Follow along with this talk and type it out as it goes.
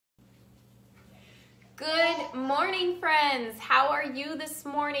Good morning, friends. How are you this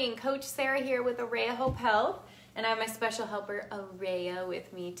morning? Coach Sarah here with Araya Hope Health, and I have my special helper Araya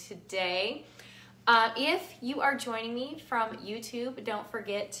with me today. If you are joining me from YouTube, don't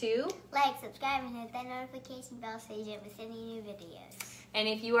forget to like, subscribe, and hit that notification bell so you don't miss any new videos. And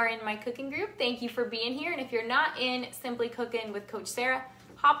if you are in my cooking group, thank you for being here. And if you're not in Simply Cookin with Coach Sarah,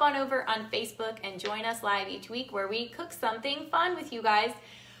 hop on over on Facebook and join us live each week where we cook something fun with you guys.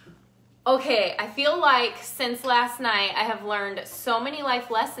 Okay, I feel like since last night I have learned so many life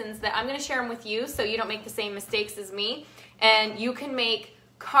lessons that I'm going to share them with you so you don't make the same mistakes as me and you can make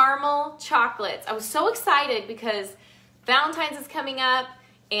caramel chocolates. I was so excited because Valentine's is coming up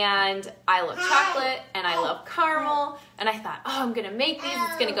and I love chocolate and I love caramel and I thought, oh, I'm going to make these.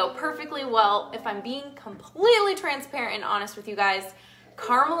 It's going to go perfectly well. If I'm being completely transparent and honest with you guys,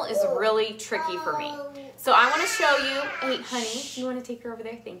 caramel is really tricky for me. So I want to show you, hey honey, do you want to take her over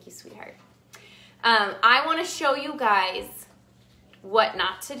there? Thank you, sweetheart. I want to show you guys what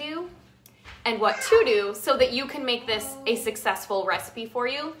not to do and what to do so that you can make this a successful recipe for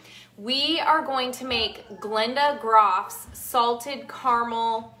you. We are going to make Glenda Groff's salted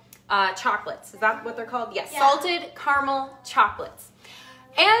caramel chocolates. Is that what they're called? Yes, yeah. Salted caramel chocolates.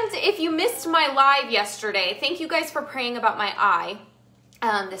 And if you missed my live yesterday, thank you guys for praying about my eye.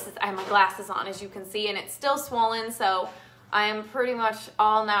 I have my glasses on, as you can see, and it's still swollen, so I'm pretty much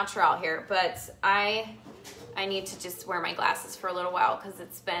all natural here, but I need to just wear my glasses for a little while because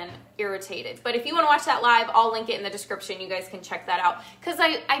it's been irritated. But if you want to watch that live, I'll link it in the description. You guys can check that out because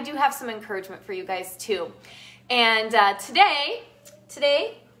I do have some encouragement for you guys too. And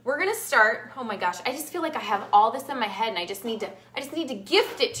today we're gonna start. Oh my gosh, I just feel like I have all this in my head, and I just need to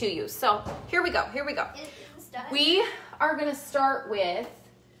gift it to you. So here we go. We are gonna start with,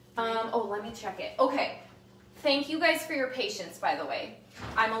 oh, let me check it. Okay, thank you guys for your patience, by the way.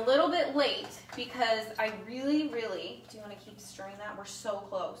 I'm a little bit late because I really, do you wanna keep stirring that? We're so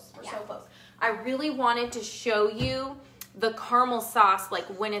close, so close. I really wanted to show you the caramel sauce, like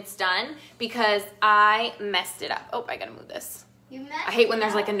when it's done, because I messed it up. Oh, I gotta move this. I hate when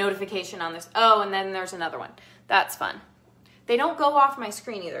there's like a notification on this. Oh, and then there's another one. That's fun. They don't go off my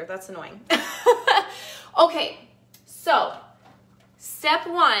screen either, that's annoying. Okay, so step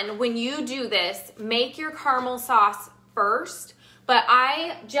one, when you do this, make your caramel sauce first. But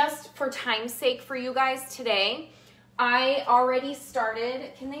I, just for time's sake for you guys today, I already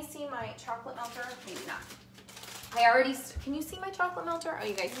started. Can they see my chocolate melter? Maybe not. Can you see my chocolate melter? Oh,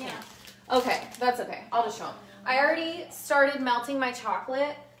 you guys can. Yeah. Okay, that's okay. I'll just show them. I already started melting my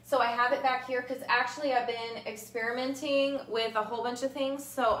chocolate. So I have it back here because actually I've been experimenting with a whole bunch of things.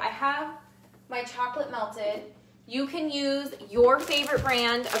 So I have my chocolate melted. You can use your favorite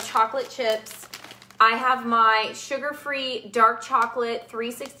brand of chocolate chips. I have my sugar-free dark chocolate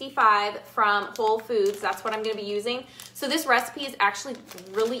 365 from Whole Foods. That's what I'm going to be using. So this recipe is actually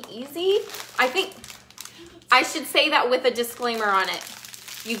really easy. I think I should say that with a disclaimer on it.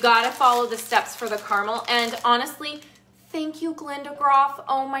 You got to follow the steps for the caramel. And honestly, thank you, Glenda Groff.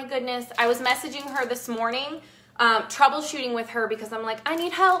 Oh my goodness. I was messaging her this morning, troubleshooting with her because I'm like, I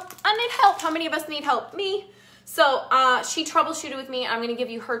need help. How many of us need help? Me. So she troubleshooted with me. I'm going to give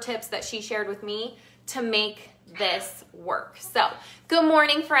you her tips that she shared with me to make this work. So good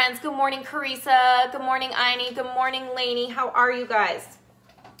morning, friends. Good morning, Carissa. Good morning, Aini. Good morning, Lainey. How are you guys?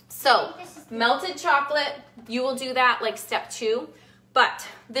 So melted chocolate, you will do that like step 2. But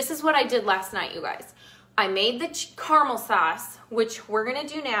this is what I did last night, you guys. I made the caramel sauce, which we're going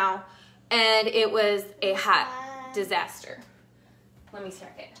to do now, and it was a hot disaster. Let me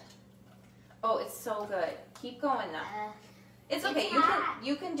check it. Oh, it's so good. Keep going though. It's okay.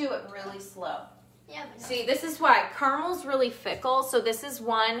 You can do it really slow. Yeah. See, this is why caramel's really fickle. So this is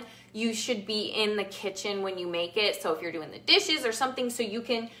one you should be in the kitchen when you make it. So if you're doing the dishes or something, so you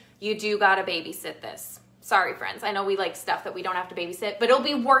do gotta babysit this. Sorry, friends. I know we like stuff that we don't have to babysit, but it'll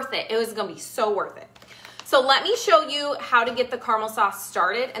be worth it. It was gonna be so worth it. So let me show you how to get the caramel sauce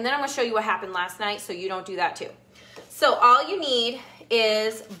started, and then I'm gonna show you what happened last night so you don't do that too. So all you need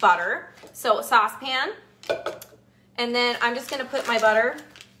is butter. So a saucepan, and then I'm just gonna put my butter.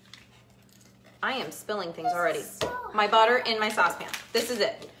 I am spilling things already. My butter in my saucepan. This is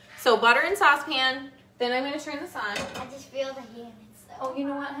it. So butter in saucepan, then I'm gonna turn this on. I just feel the heat. Oh, you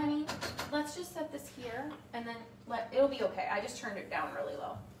know what, honey? Let's just set this here, and then it'll be okay. I just turned it down really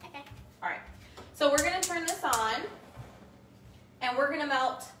low. Okay. All right. So we're gonna turn this on, and we're gonna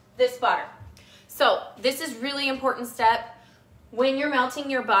melt this butter. So this is really important step. When you're melting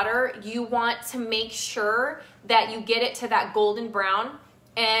your butter, you want to make sure that you get it to that golden brown,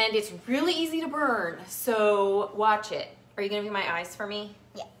 and it's really easy to burn. So watch it. Are you gonna be my eyes for me?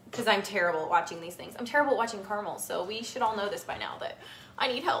 Yeah. because I'm terrible at watching these things. I'm terrible at watching caramels, so we should all know this by now that I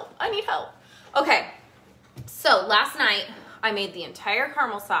need help. I need help. Okay, so last night I made the entire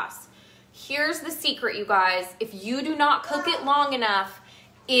caramel sauce. Here's the secret, you guys. If you do not cook it long enough,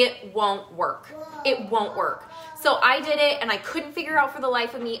 it won't work. It won't work. So I did it and I couldn't figure out for the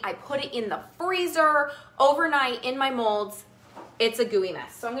life of me. I put it in the freezer overnight in my molds. It's a gooey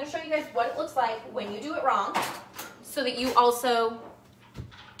mess. So I'm going to show you guys what it looks like when you do it wrong so that you also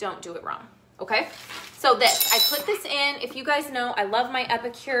don't do it wrong. Okay? So this, I put this in. If you guys know, I love my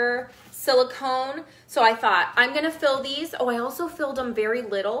Epicure silicone. So I thought, I'm going to fill these. Oh, I also filled them very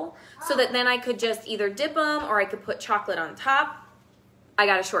little so that then I could just either dip them or I could put chocolate on top. I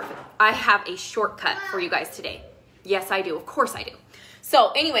got a shortcut. I have a shortcut for you guys today. Yes, I do. Of course I do.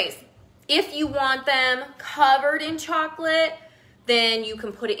 So anyways, if you want them covered in chocolate, then you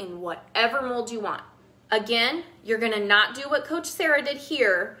can put it in whatever mold you want. Again, you're going to not do what Coach Sarah did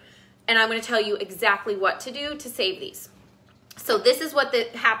here, and I'm going to tell you exactly what to do to save these. So this is what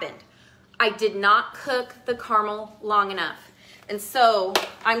happened. I did not cook the caramel long enough. And so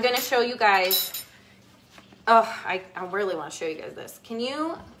I'm going to show you guys. Oh, I really want to show you guys this. Can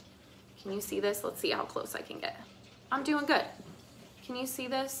you see this? Let's see how close I can get. I'm doing good. Can you see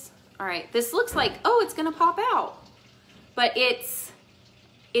this? All right. This looks like, oh, it's going to pop out. But it's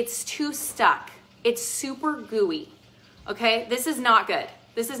too stuck. It's super gooey. Okay? This is not good.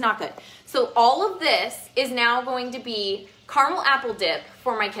 This is not good. So all of this is now going to be caramel apple dip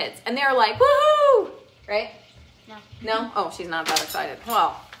for my kids. And they're like, woohoo! Right? No. No? Oh, she's not that excited.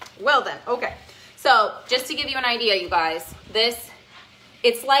 Well then. Okay. So just to give you an idea, you guys,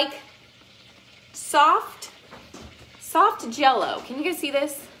 it's like soft Jell-O. Can you guys see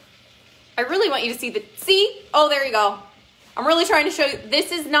this? I really want you to see? Oh, there you go. I'm really trying to show you.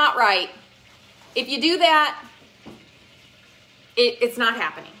 This is not right. If you do that, it's not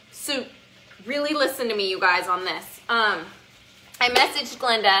happening. So really listen to me, you guys, on this. I messaged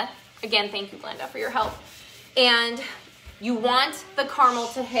Glenda. Again, thank you, Glenda, for your help. And you want the caramel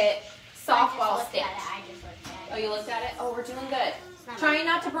to hit softball stitch. Oh, you looked at it? Oh, we're doing good. Trying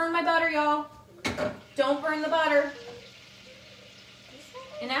not to burn my butter, y'all. Don't burn the butter.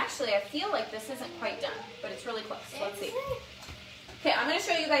 And actually, I feel like this isn't quite done, but it's really close. Let's see. Okay, I'm going to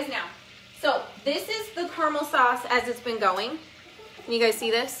show you guys now. So this is the caramel sauce as it's been going. Can you guys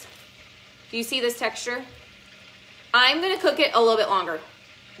see this? Do you see this texture? I'm going to cook it a little bit longer.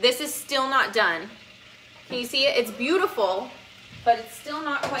 This is still not done. Can you see it? It's beautiful, but it's still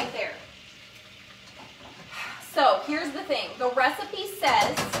not quite there. So here's the thing. The recipe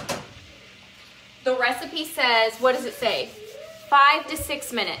says, what does it say? 5 to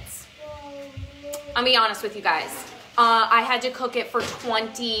 6 minutes. I'll be honest with you guys. I had to cook it for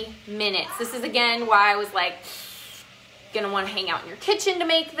 20 minutes. This is, again, why I was like, gonna want to hang out in your kitchen to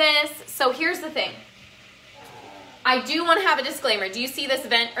make this. So here's the thing. I do want to have a disclaimer. Do you see this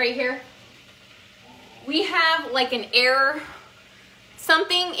vent right here? We have like an air,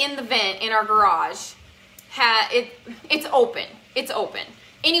 something in the vent in our garage. It's open. It's open.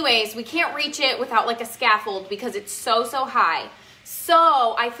 Anyways, we can't reach it without like a scaffold because it's so high.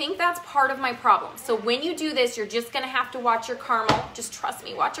 So I think that's part of my problem. So when you do this, you're just going to have to watch your caramel. Just trust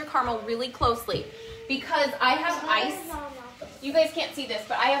me, watch your caramel really closely because I have ice. You guys can't see this,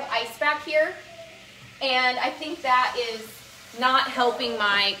 but I have ice back here. And I think that is not helping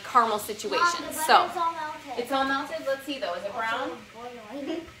my caramel situation. So it's all melted. Let's see though. Is it brown?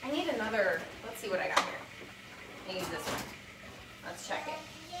 I need another. Let's see what I got here. I use this one. Let's check it.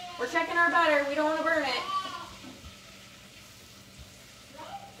 We're checking our butter. We don't want to burn it.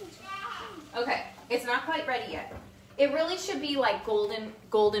 Okay, it's not quite ready yet. It really should be like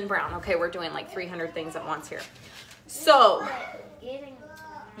golden brown. Okay, we're doing like 300 things at once here. So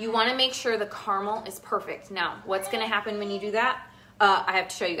you want to make sure the caramel is perfect. Now, what's going to happen when you do that? I have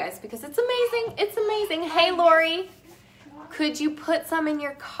to show you guys because it's amazing. It's amazing. Hey, Lori, could you put some in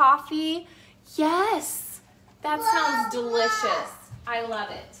your coffee? Yes, that sounds delicious. I love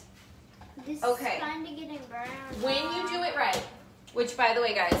it. This okay. is kind of getting brown. When you do it right, which by the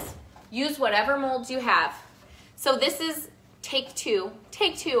way, guys, use whatever molds you have. So this is take two.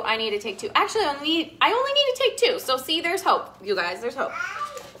 Take two. I need to take two. Actually, I only need to take two. So see, there's hope, you guys. There's hope.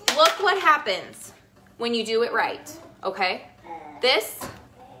 Look what happens when you do it right. Okay, this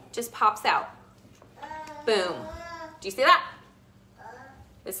just pops out. Boom. Do you see that?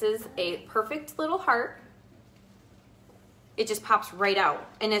 This is a perfect little heart. It just pops right out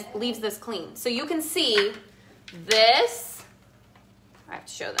and it leaves this clean. So you can see this. I have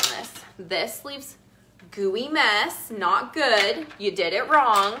to show them this. This leaves gooey mess, not good. You did it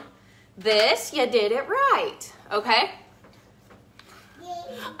wrong. This, you did it right, okay?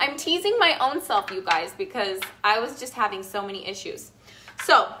 I'm teasing my own self, you guys, because I was just having so many issues.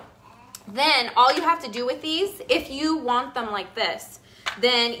 So then all you have to do with these, if you want them like this,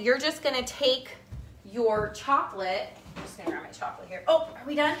 then you're just gonna take your chocolate. I'm just gonna grab my chocolate here. Oh, are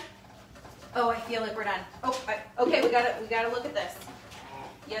we done? Oh, I feel like we're done. Oh, okay, we gotta look at this.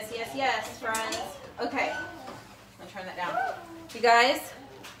 Yes, yes, yes, friends. Okay, I'm gonna turn that down. You guys,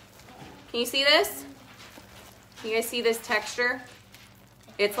 can you see this? Can you guys see this texture?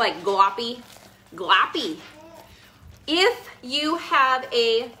 It's like gloppy. If you have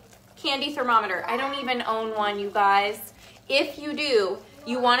a candy thermometer, I don't even own one, you guys. If you do,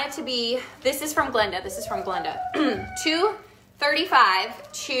 you want it to be, this is from Glenda,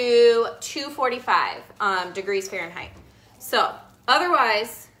 235 to 245 degrees Fahrenheit. So,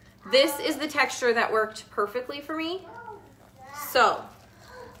 otherwise, this is the texture that worked perfectly for me. So,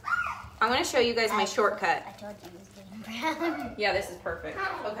 I'm gonna show you guys my shortcut. I told you it was getting brown. Yeah, this is perfect.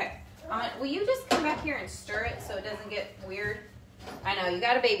 Okay, will you just come back here and stir it so it doesn't get weird? I know, you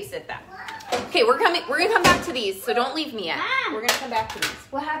gotta babysit that. Okay, we're gonna come back to these, so don't leave me yet. Mom. We're gonna come back to these.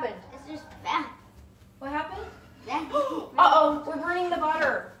 What happened? It's just bad. What happened? Bad. Uh-oh, we're burning the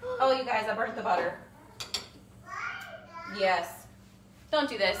butter. Oh, you guys, I burnt the butter. Yes. Don't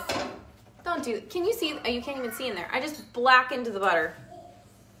do this. Don't do, can you see? Oh, you can't even see in there. I just blackened the butter.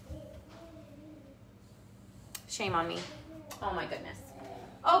 Shame on me. Oh my goodness.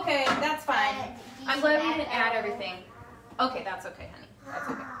 Okay, that's fine. I'm glad we didn't add everything. Okay, that's okay, honey. That's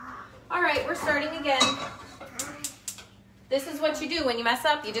okay. All right, we're starting again. This is what you do when you mess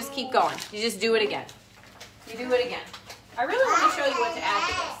up. You just keep going. You just do it again. You do it again. I really want to show you what to add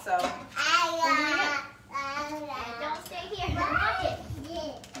to this, so we're doing it. Don't stay here. Watch it.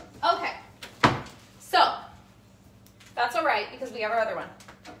 Okay. So, that's all right because we have our other one.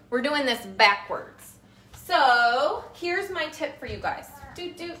 We're doing this backwards. So, here's my tip for you guys.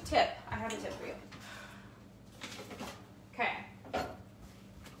 Tip. I have a tip for you. Okay. I'm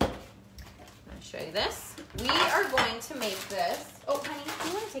going to show you this. We are going to make this. Oh, honey, do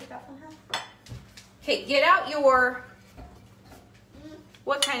you want to take that from her? Okay, get out your,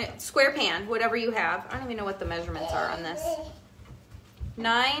 what kind of, square pan, whatever you have. I don't even know what the measurements are on this.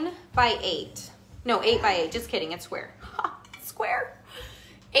 9 by 8. No, 8 by 8. Just kidding, it's square. Square.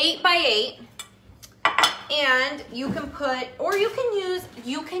 8 by 8. And you can put, or you can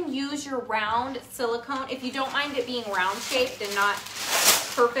use your round silicone. If you don't mind it being round shaped and not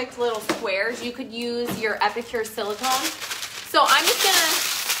perfect little squares, you could use your Epicure silicone. So I'm just gonna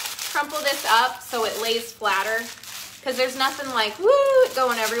crumple this up so it lays flatter, because there's nothing like, woo, it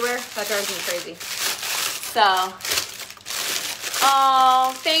going everywhere. That drives me crazy. So,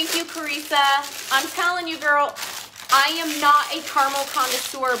 oh, thank you, Carissa. I'm telling you, girl, I am not a caramel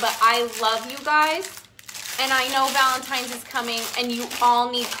connoisseur, but I love you guys. And I know Valentine's is coming and you all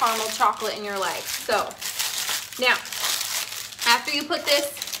need caramel chocolate in your life. So, now, after you put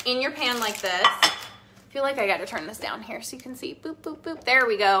this in your pan like this, I feel like I gotta turn this down here so you can see. Boop, boop, boop. There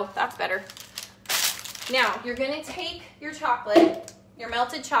we go. That's better. Now, you're gonna take your chocolate, your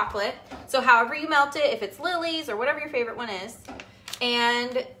melted chocolate. So however you melt it, if it's Lily's or whatever your favorite one is.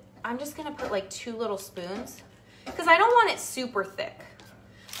 And I'm just gonna put like 2 little spoons because I don't want it super thick.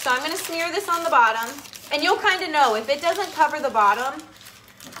 So I'm gonna smear this on the bottom. And you'll kind of know, if it doesn't cover the bottom,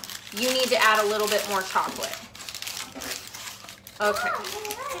 you need to add a little bit more chocolate. Okay.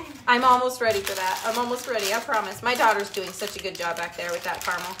 I'm almost ready for that. I'm almost ready, I promise. My daughter's doing such a good job back there with that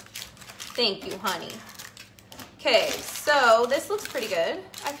caramel. Thank you, honey. Okay, so this looks pretty good.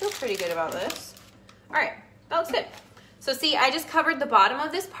 I feel pretty good about this. All right, that looks good. So see, I just covered the bottom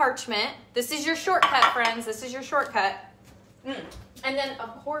of this parchment. This is your shortcut, friends. This is your shortcut. And then,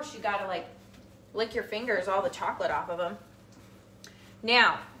 of course, you gotta like lick your fingers, all the chocolate off of them.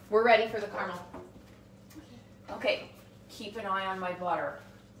 Now, we're ready for the caramel. Okay, keep an eye on my butter.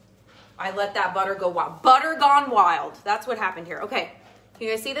 I let that butter go wild. Butter gone wild. That's what happened here. Okay, can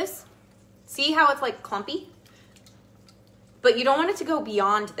you guys see this? See how it's like clumpy? But you don't want it to go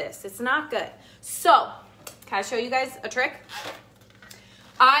beyond this. It's not good. So, can I show you guys a trick?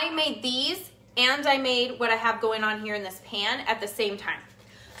 I made these and I made what I have going on here in this pan at the same time.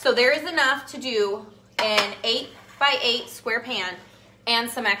 So there is enough to do an 8 by 8 square pan and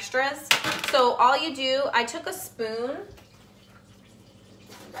some extras. So all you do, I took a spoon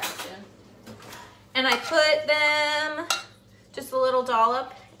and I put them, just a little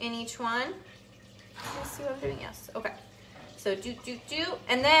dollop in each one. You see what I'm doing? Yes. Okay. So do.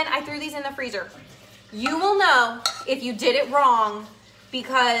 And then I threw these in the freezer. You will know if you did it wrong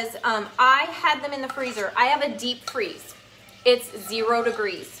because I had them in the freezer. I have a deep freeze. It's 0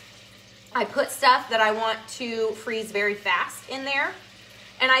 degrees. I put stuff that I want to freeze very fast in there.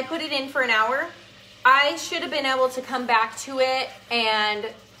 and I put it in for an hour, I should have been able to come back to it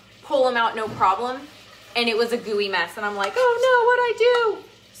and pull them out no problem. And it was a gooey mess. And I'm like, oh no, what'd I do?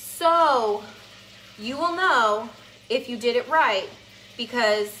 So you will know if you did it right,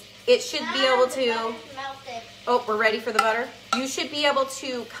 because it should be able to, oh, we're ready for the butter. You should be able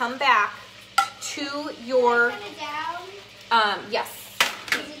to come back to your, yes.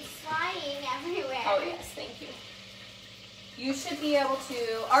 Because it's flying everywhere. Oh yes, thank you. You should be able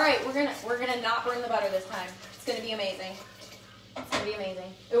to, all right, we're gonna not burn the butter this time. It's gonna be amazing. It's gonna be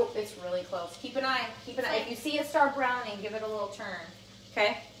amazing. Oh, it's really close. Keep an eye. If you see it start browning, give it a little turn.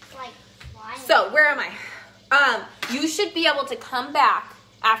 Okay? It's like flying. So where am I? You should be able to come back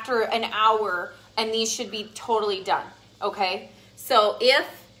after an hour and these should be totally done. Okay? So if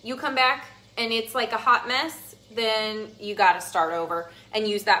you come back and it's like a hot mess, then you gotta start over and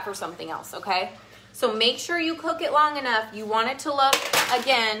use that for something else, okay? So make sure you cook it long enough. You want it to look,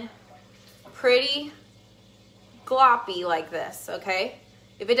 again, pretty gloppy like this, okay?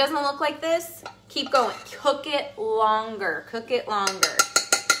 If it doesn't look like this, keep going. Cook it longer. Cook it longer.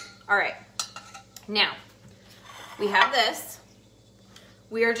 All right. Now, we have this.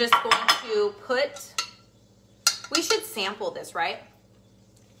 We are just going to put, we should sample this, right?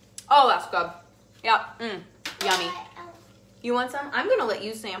 Oh, that's good. Yep. Yummy. You want some? I'm going to let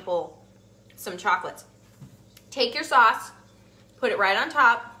you sample some chocolates. Take your sauce, put it right on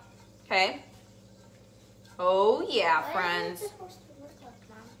top, okay? Oh yeah, friends.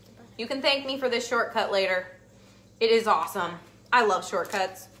 You can thank me for this shortcut later. It is awesome. I love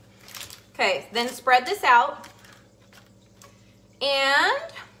shortcuts. Okay, then spread this out.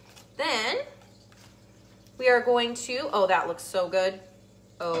 And then we are going to, oh, that looks so good.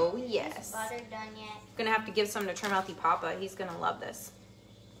 Oh, yes. Is butter done yet? I'm gonna have to give some to Tremouthy Papa. He's gonna love this.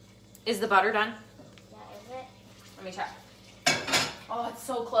 Is the butter done? Yeah, is it? Let me check. Oh, it's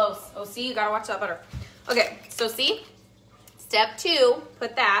so close. Oh, see, you gotta watch that butter. Okay, so see, step 2,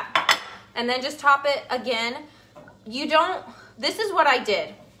 put that, and then just top it again. You don't, this is what I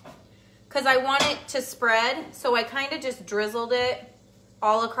did, because I want it to spread, so I kind of just drizzled it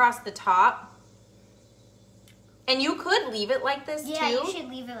all across the top. And you could leave it like this, too. Yeah, you should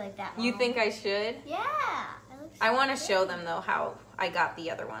leave it like that. Mom. You think I should? Yeah. I want to show them, though, how I got the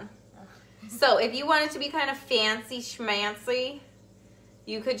other one. So if you want it to be kind of fancy schmancy,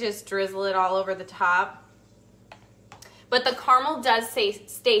 you could just drizzle it all over the top. But the caramel does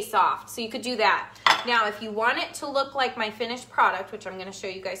stay soft, so you could do that. Now, if you want it to look like my finished product, which I'm going to show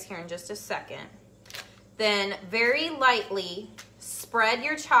you guys here in just a second, then very lightly spread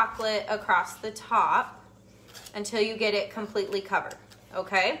your chocolate across the top until you get it completely covered,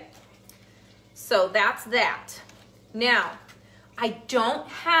 okay? So that's that. Now, I don't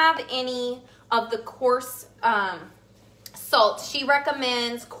have any of the coarse salt. She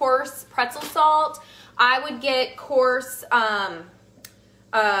recommends coarse pretzel salt. I would get coarse, what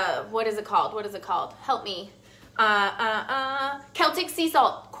is it called? What is it called? Help me. Celtic sea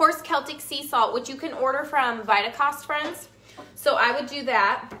salt. Coarse Celtic sea salt, which you can order from Vitacost, friends. So I would do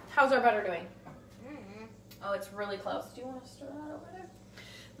that. How's our butter doing? Oh, it's really close. Do you want to stir that over there?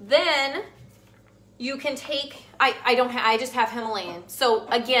 Then you can take, I just have Himalayan. So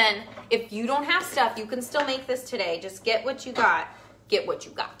again, if you don't have stuff, you can still make this today. Just get what you got. Get what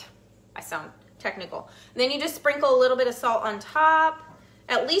you got. I sound technical. And then you just sprinkle a little bit of salt on top.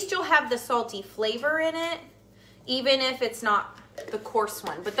 At least you'll have the salty flavor in it, even if it's not the coarse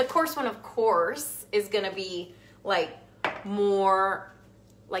one. But the coarse one, of course, is going to be like more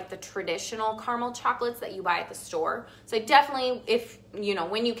like the traditional caramel chocolates that you buy at the store. So definitely, if you know,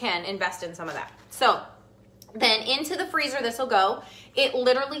 when you can, invest in some of that. So then into the freezer this will go. It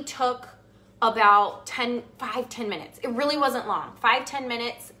literally took about 5-10 minutes. It really wasn't long. 5-10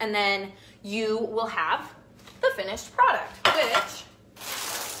 minutes, and then you will have the finished product, which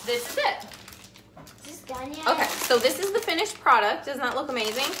this is it. Is this done yet? Okay, so this is the finished product. Doesn't that look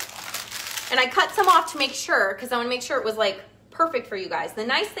amazing? And I cut some off to make sure, because I want to make sure it was like perfect for you guys. The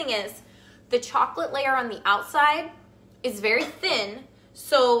nice thing is the chocolate layer on the outside is very thin,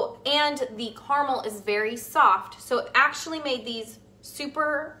 so, and the caramel is very soft, so it actually made these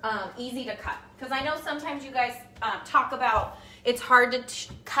super easy to cut. Because I know sometimes you guys talk about it's hard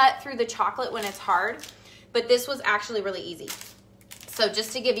to cut through the chocolate when it's hard, but this was actually really easy. So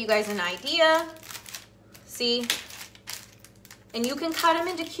just to give you guys an idea, see, and you can cut them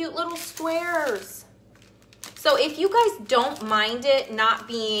into cute little squares. So if you guys don't mind it not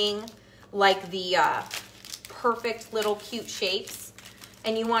being like the perfect little cute shapes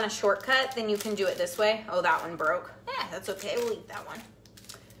and you want a shortcut, then you can do it this way. Oh, that one broke. Yeah, that's okay. We'll eat that one.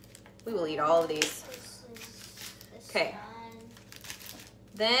 We will eat all of these. Okay.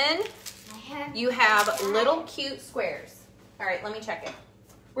 Then you have little cute squares. All right, let me check it.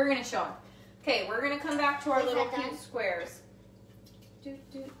 We're gonna show them. Okay, we're gonna come back to our little cute squares. Do,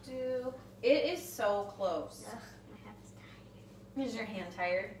 do, do. It is so close. Ugh, my hand's tired. Is your hand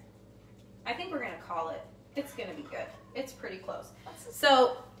tired? I think we're gonna call it. It's gonna be good. It's pretty close.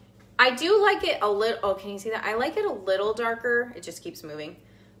 So I do like it a little, oh, can you see that? I like it a little darker. It just keeps moving.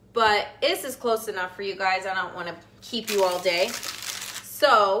 But this is close enough for you guys. I don't wanna keep you all day.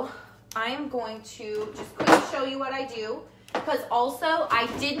 So I'm going to just quickly show you what I do, because also I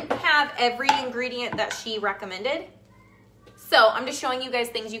didn't have every ingredient that she recommended. So I'm just showing you guys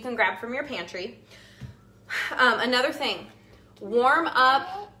things you can grab from your pantry. Another thing, warm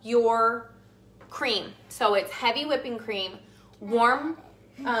up your cream. So it's heavy whipping cream. Warm,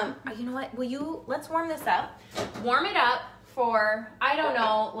 you know what, let's warm this up. Warm it up for, I don't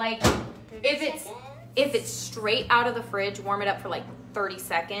know, like if it's straight out of the fridge, warm it up for like 30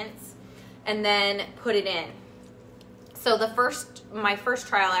 seconds and then put it in. So my first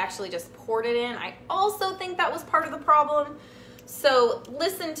trial, I actually just poured it in. I also think that was part of the problem. So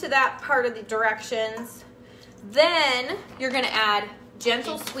listen to that part of the directions. Then you're gonna add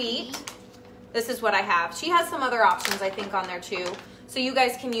gentle sweet. This is what I have. She has some other options I think on there too. So you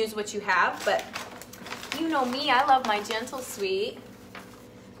guys can use what you have, but you know me, I love my gentle sweet.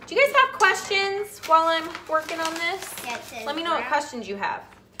 Do you guys have questions while I'm working on this? Let me know what questions you have.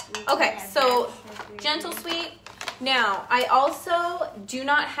 Okay, so gentle sweet. Now, I also do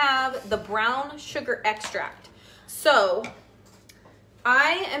not have the brown sugar extract. So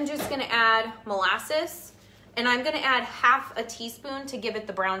I am just gonna add molasses, and I'm gonna add half a teaspoon to give it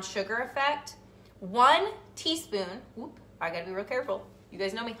the brown sugar effect. 1 teaspoon, whoop, I gotta be real careful. You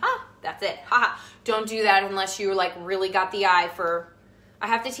guys know me, that's it, Don't do that unless you like really got the eye for, I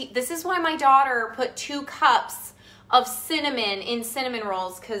have to this is why my daughter put 2 cups of cinnamon in cinnamon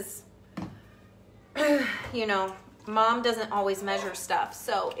rolls, because, you know, Mom doesn't always measure stuff.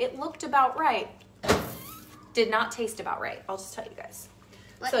 So it looked about right. Did not taste about right. I'll just tell you guys.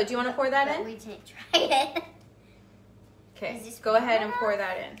 So do you want to pour that in? We didn't try it. Okay, go ahead and pour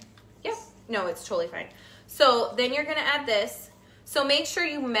that in. Yep. No, it's totally fine. So then you're going to add this. So make sure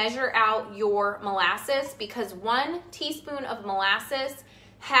you measure out your molasses, because 1 teaspoon of molasses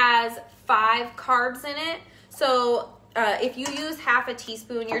has 5 carbs in it. So if you use half a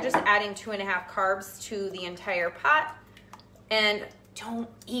teaspoon, you're just adding 2.5 carbs to the entire pot. And don't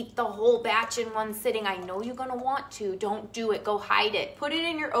eat the whole batch in one sitting. I know you're gonna want to. Don't do it. Go hide it. Put it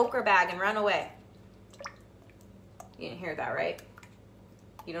in your okra bag and run away. You didn't hear that, right?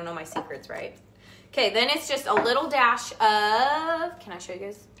 You don't know my secrets, right? Okay, then it's just a little dash of, can I show you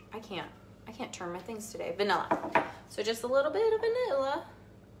guys? I can't turn my things today. Vanilla. So just a little bit of vanilla.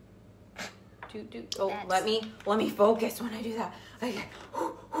 Oh, let me focus when I do that. Okay.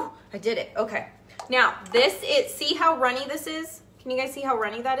 I did it. Okay. Now, see how runny this is? Can you guys see how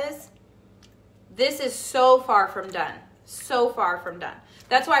runny that is? This is so far from done. So far from done.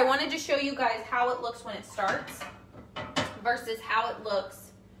 That's why I wanted to show you guys how it looks when it starts versus how it looks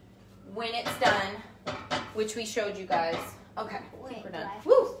when it's done, which we showed you guys. Okay, Wait, we're done.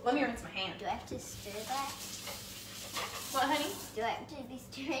 Woo! Let me rinse my hand. Do I have to stir that? What, honey? Do I have to be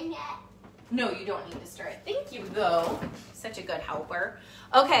stirring that? No, you don't need to stir it. Thank you, though. Such a good helper.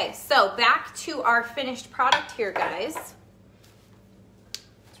 Okay, so back to our finished product here, guys.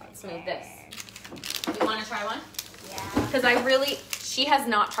 Let's move this. You want to try one? Yeah. Because she has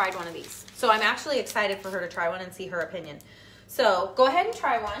not tried one of these. So I'm actually excited for her to try one and see her opinion. So go ahead and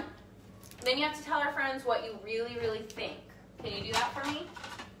try one. Then you have to tell our friends what you really, really think. Can you do that for me?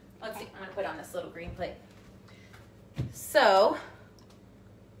 Let's see. I'm going to put on this little green plate. So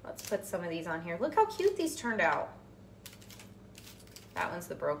let's put some of these on here. Look how cute these turned out. That one's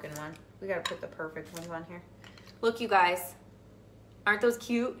the broken one. We got to put the perfect ones on here. Look, you guys. Aren't those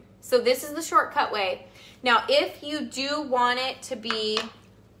cute? So this is the shortcut way. Now, if you do want it to be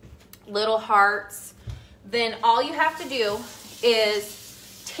little hearts, then all you have to do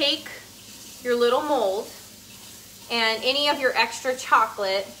is take your little mold and any of your extra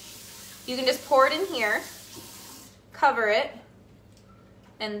chocolate. You can just pour it in here, cover it,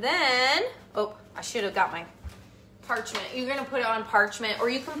 and then, oh, I should have got my parchment. You're gonna put it on parchment, or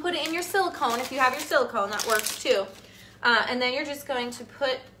you can put it in your silicone. If you have your silicone, that works too. And then you're just going to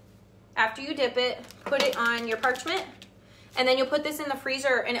put, after you dip it, put it on your parchment, and then you'll put this in the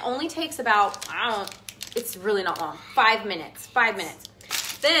freezer, and it only takes about, it's really not long, 5 minutes, 5 minutes.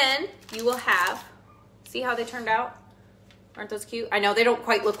 Then you will have, see how they turned out? Aren't those cute? I know they don't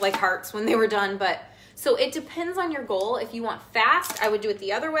quite look like hearts when they were done, but So it depends on your goal. If you want fast, I would do it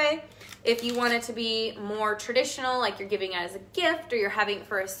the other way. If you want it to be more traditional, like you're giving it as a gift or you're having it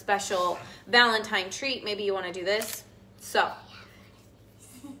for a special Valentine treat, maybe you want to do this. So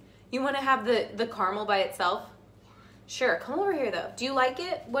you want to have the caramel by itself? Sure. Come over here, though. Do you like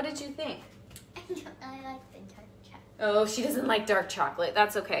it? What did you think? I like the dark chocolate. Oh, she doesn't like dark chocolate.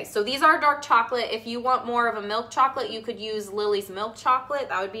 That's okay. So these are dark chocolate. If you want more of a milk chocolate, you could use Lily's milk chocolate.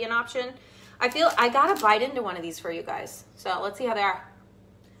 That would be an option. I feel I got to bite into one of these for you guys. So let's see how they are.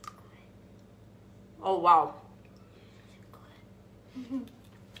 Oh, wow.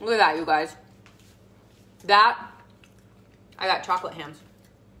 Look at that, you guys. That, I got chocolate hands.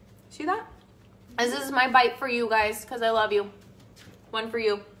 See that? This is my bite for you guys because I love you. One for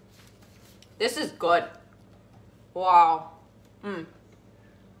you. This is good. Wow. Look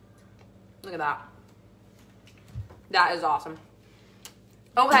at that. That is awesome.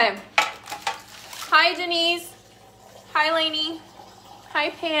 Okay. Hi, Denise. Hi, Lainey. Hi,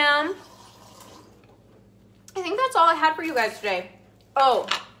 Pam. I think that's all I had for you guys today. Oh.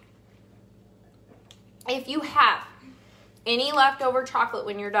 If you have any leftover chocolate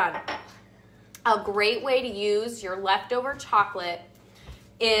when you're done, a great way to use your leftover chocolate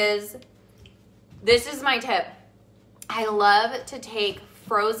is, this is my tip. I love to take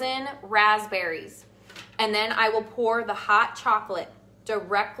frozen raspberries and then I will pour the hot chocolate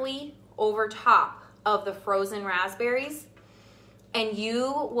directly over top of the frozen raspberries and you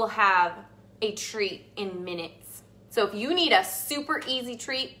will have a treat in minutes. So if you need a super easy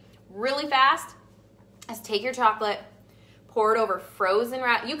treat really fast, just take your chocolate, pour it over frozen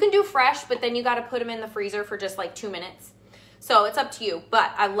you can do fresh, but then you got to put them in the freezer for just like 2 minutes. So it's up to you,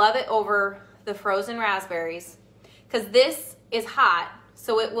 but I love it over the frozen raspberries because this is hot,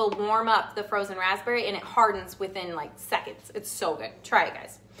 so it will warm up the frozen raspberry and it hardens within like seconds. It's so good. Try it,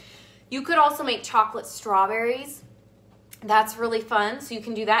 guys. You could also make chocolate strawberries. That's really fun. So you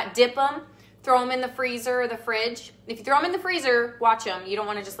can do that. Dip them, throw them in the freezer or the fridge. If you throw them in the freezer, watch them. You don't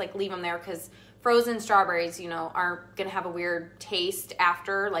want to just like leave them there because frozen strawberries, you know, are going to have a weird taste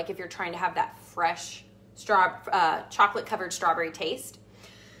after, like if you're trying to have that fresh chocolate covered strawberry taste.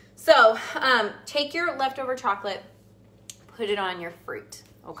 So take your leftover chocolate, put it on your fruit.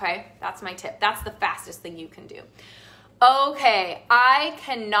 Okay, that's my tip. That's the fastest thing you can do. Okay, I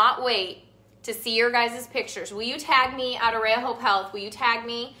cannot wait to see your guys' pictures. Will you tag me at Array of Hope Health? Will you tag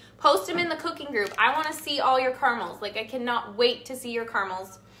me? Post them in the cooking group. I want to see all your caramels. Like, I cannot wait to see your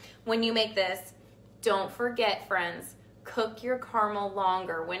caramels when you make this. Don't forget, friends, cook your caramel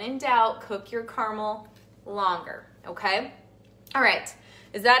longer. When in doubt, cook your caramel longer, okay? All right,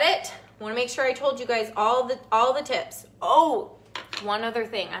 is that it? I want to make sure I told you guys all the tips. Oh, one other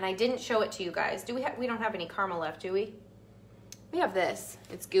thing, and I didn't show it to you guys. We don't have any caramel left, do we? We have this.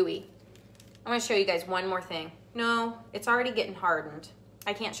 It's gooey. I'm going to show you guys one more thing. No, it's already getting hardened.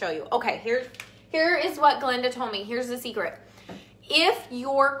 I can't show you. Okay, here is what Glenda told me. Here's the secret. If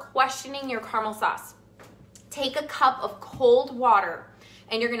you're questioning your caramel sauce, take a cup of cold water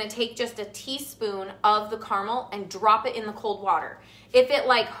and you're going to take just a teaspoon of the caramel and drop it in the cold water. If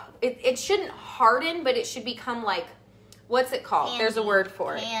it shouldn't harden, but it should become like, what's it called? Candy. There's a word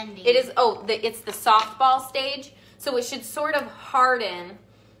for it. Candy. It is, it's the softball stage. So it should sort of harden,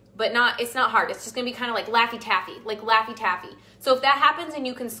 but it's not hard. It's just going to be kind of like Laffy Taffy. So if that happens and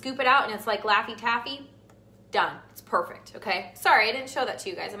you can scoop it out and it's like Laffy Taffy, done. It's perfect, okay? Sorry, I didn't show that to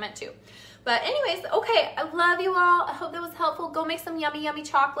you guys. I meant to. But anyways, okay, I love you all. I hope that was helpful. Go make some yummy, yummy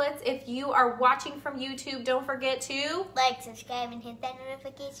chocolates. If you are watching from YouTube, don't forget to like, subscribe, and hit that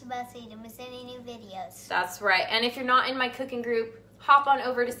notification bell so you don't miss any new videos. That's right. And if you're not in my cooking group, hop on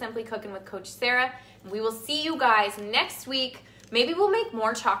over to Simply Cookin with Coach Sarah. We will see you guys next week. Maybe we'll make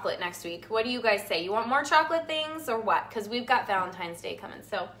more chocolate next week. What do you guys say? You want more chocolate things or what? Because we've got Valentine's Day coming,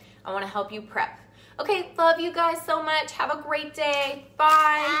 so I want to help you prep. Okay, love you guys so much. Have a great day. Bye.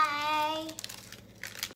 Bye.